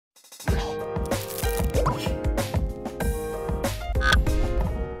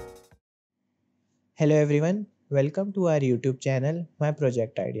Hello everyone, welcome to our YouTube channel, My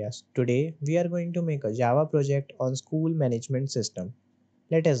Project Ideas. Today we are going to make a Java project on school management system.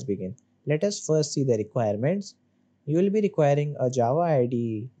 Let us begin. Let us first see the requirements. You will be requiring a Java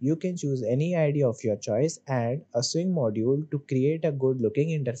IDE. You can choose any IDE of your choice and a swing module to create a good looking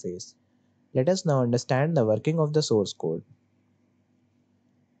interface. Let us now understand the working of the source code.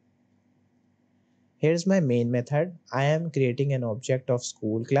 Here's my main method. I am creating an object of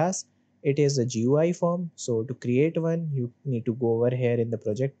school class. It is a GUI form. So to create one, you need to go over here in the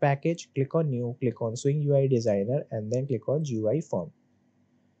project package, click on new, click on Swing UI Designer, and then click on GUI form.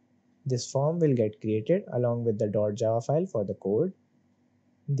 This form will get created along with the .java file for the code.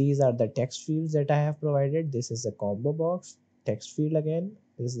 These are the text fields that I have provided. This is the combo box, text field again.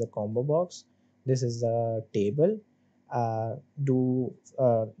 This is the combo box. This is the table. Do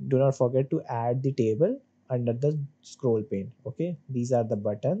not forget to add the table under the scroll pane. Okay, these are the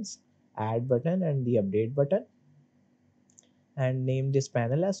buttons, add button and the update button, and name this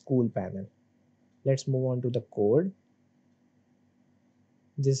panel as school panel. Let's move on to the code.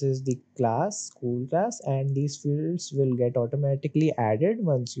 This is the class, school class, and these fields will get automatically added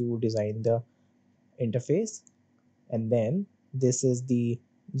once you design the interface. And then this is the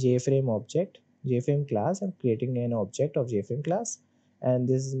jframe object, jframe class. I'm creating an object of jframe class, and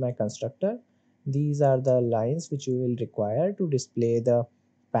this is my constructor. These are the lines which you will require to display the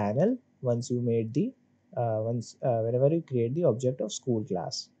panel once you made the whenever you create the object of school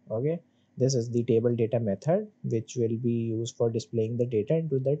class. Okay, this is the table data method which will be used for displaying the data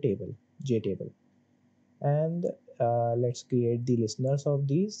into the table, jtable. And let's create the listeners of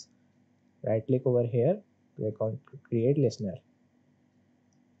these. Right click over here, click on create listener.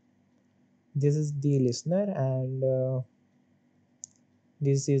 This is the listener, and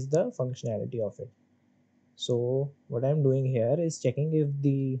this is the functionality of it. So what I'm doing here is checking if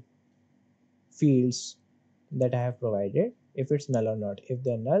the fields that I have provided, if it's null or not. If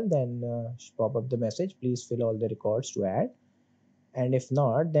they're null, then pop up the message, please fill all the records to add. And if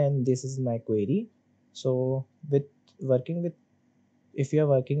not, then this is my query. So with working with, if you are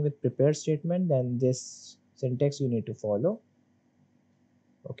working with prepare statement, then this syntax you need to follow.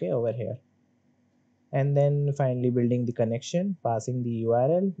 Okay, over here. And then finally building the connection, passing the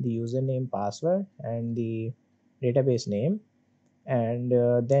URL, the username, password, and the database name. And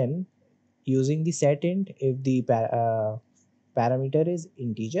then using the setInt if the parameter is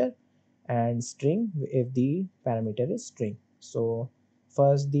integer, and string if the parameter is string. So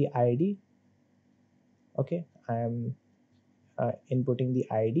first the id. Okay, I am inputting the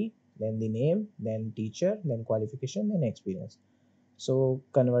id, then the name, then teacher, then qualification, then experience. So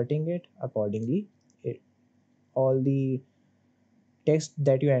converting it accordingly. All the text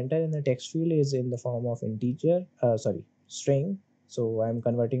that you enter in the text field is in the form of integer, string. So I'm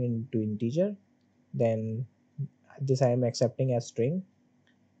converting into integer. Then this I am accepting as string.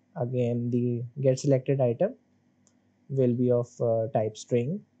 Again, the get selected item will be of type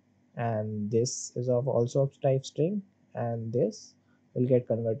string, and this is of also of type string, and this will get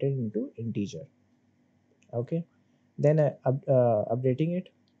converted into integer. Okay, then updating it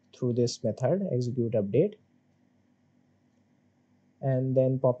through this method, execute update, and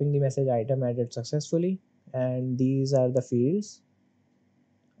then popping the message item added successfully. And these are the fields.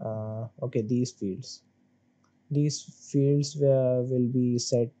 Okay, these fields will be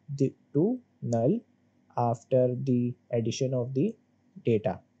set to null after the addition of the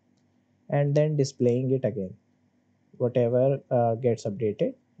data, and then displaying it again, whatever gets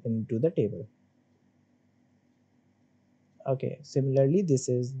updated into the table. Okay, similarly this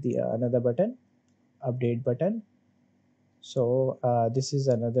is the another button, update button. So this is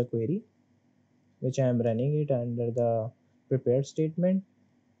another query which I am running it under the prepared statement.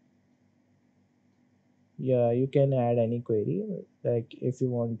 Yeah, you can add any query. Like if you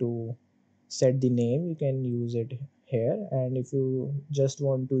want to set the name, you can use it here, and if you just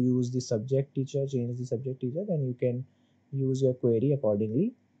want to use the subject teacher, change the subject teacher, then you can use your query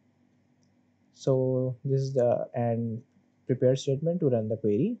accordingly. So this is the and prepare statement to run the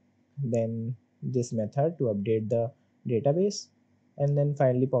query, then this method to update the database, and then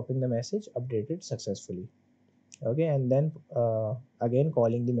finally popping the message updated successfully. Okay, and then again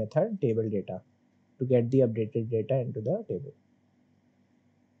calling the method table data to get the updated data into the table.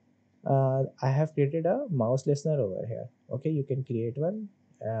 I have created a mouse listener over here. Okay, you can create one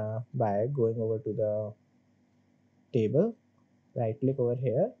by going over to the table, right click over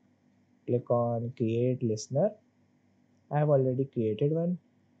here, click on create listener. I have already created one.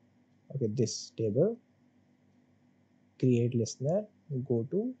 Okay, this table, create listener, go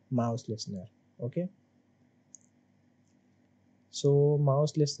to mouse listener. Okay, So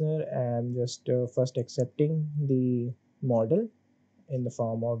mouse listener, I'm just first accepting the model in the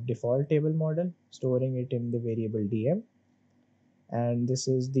form of default table model, storing it in the variable dm, and this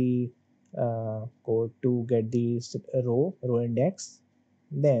is the code to get the row index.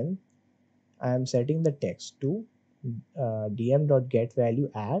 Then I am setting the text to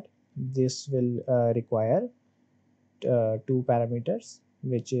dm.getValue add. This will require two parameters,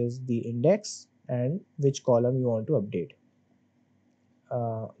 which is the index and which column you want to update.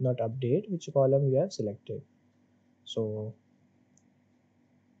 Not update, which column you have selected. So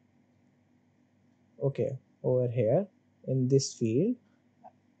okay, over here in this field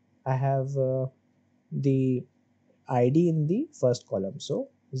I have the id in the first column, so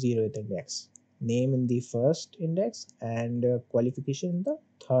 0th index, name in the first index, and qualification in the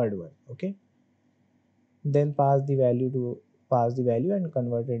third one. Okay, then pass the value and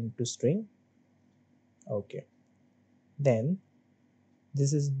convert it into string. Okay, then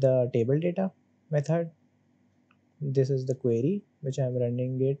this is the table data method. This is the query which I'm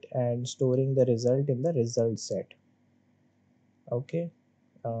running it and storing the result in the result set. Okay,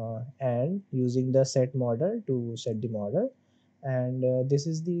 and using the set model to set the model. And this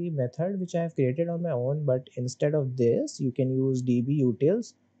is the method which I have created on my own, but instead of this you can use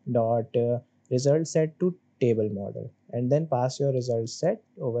dbutils dot result set to table model, and then pass your result set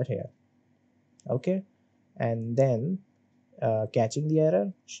over here. Okay, and then catching the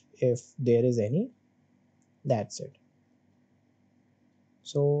error if there is any. That's it.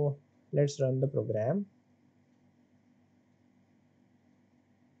 So let's run the program.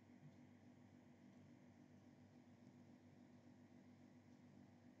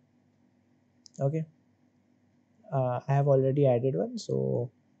 Okay, I have already added one,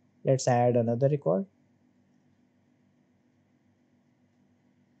 so let's add another record.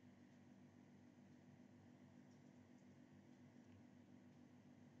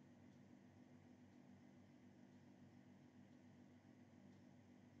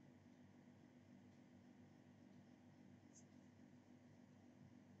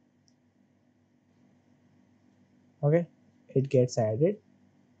 Okay, it gets added,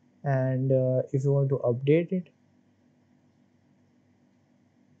 and if you want to update it,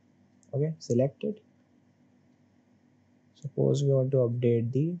 okay, select it. Suppose we want to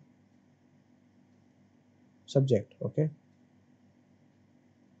update the subject. Okay,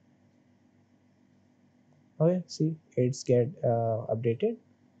 okay, see, it's get updated.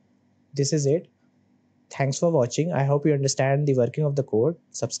 This is it. Thanks for watching. I hope you understand the working of the code.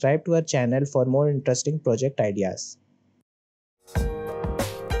 Subscribe to our channel for more interesting project ideas.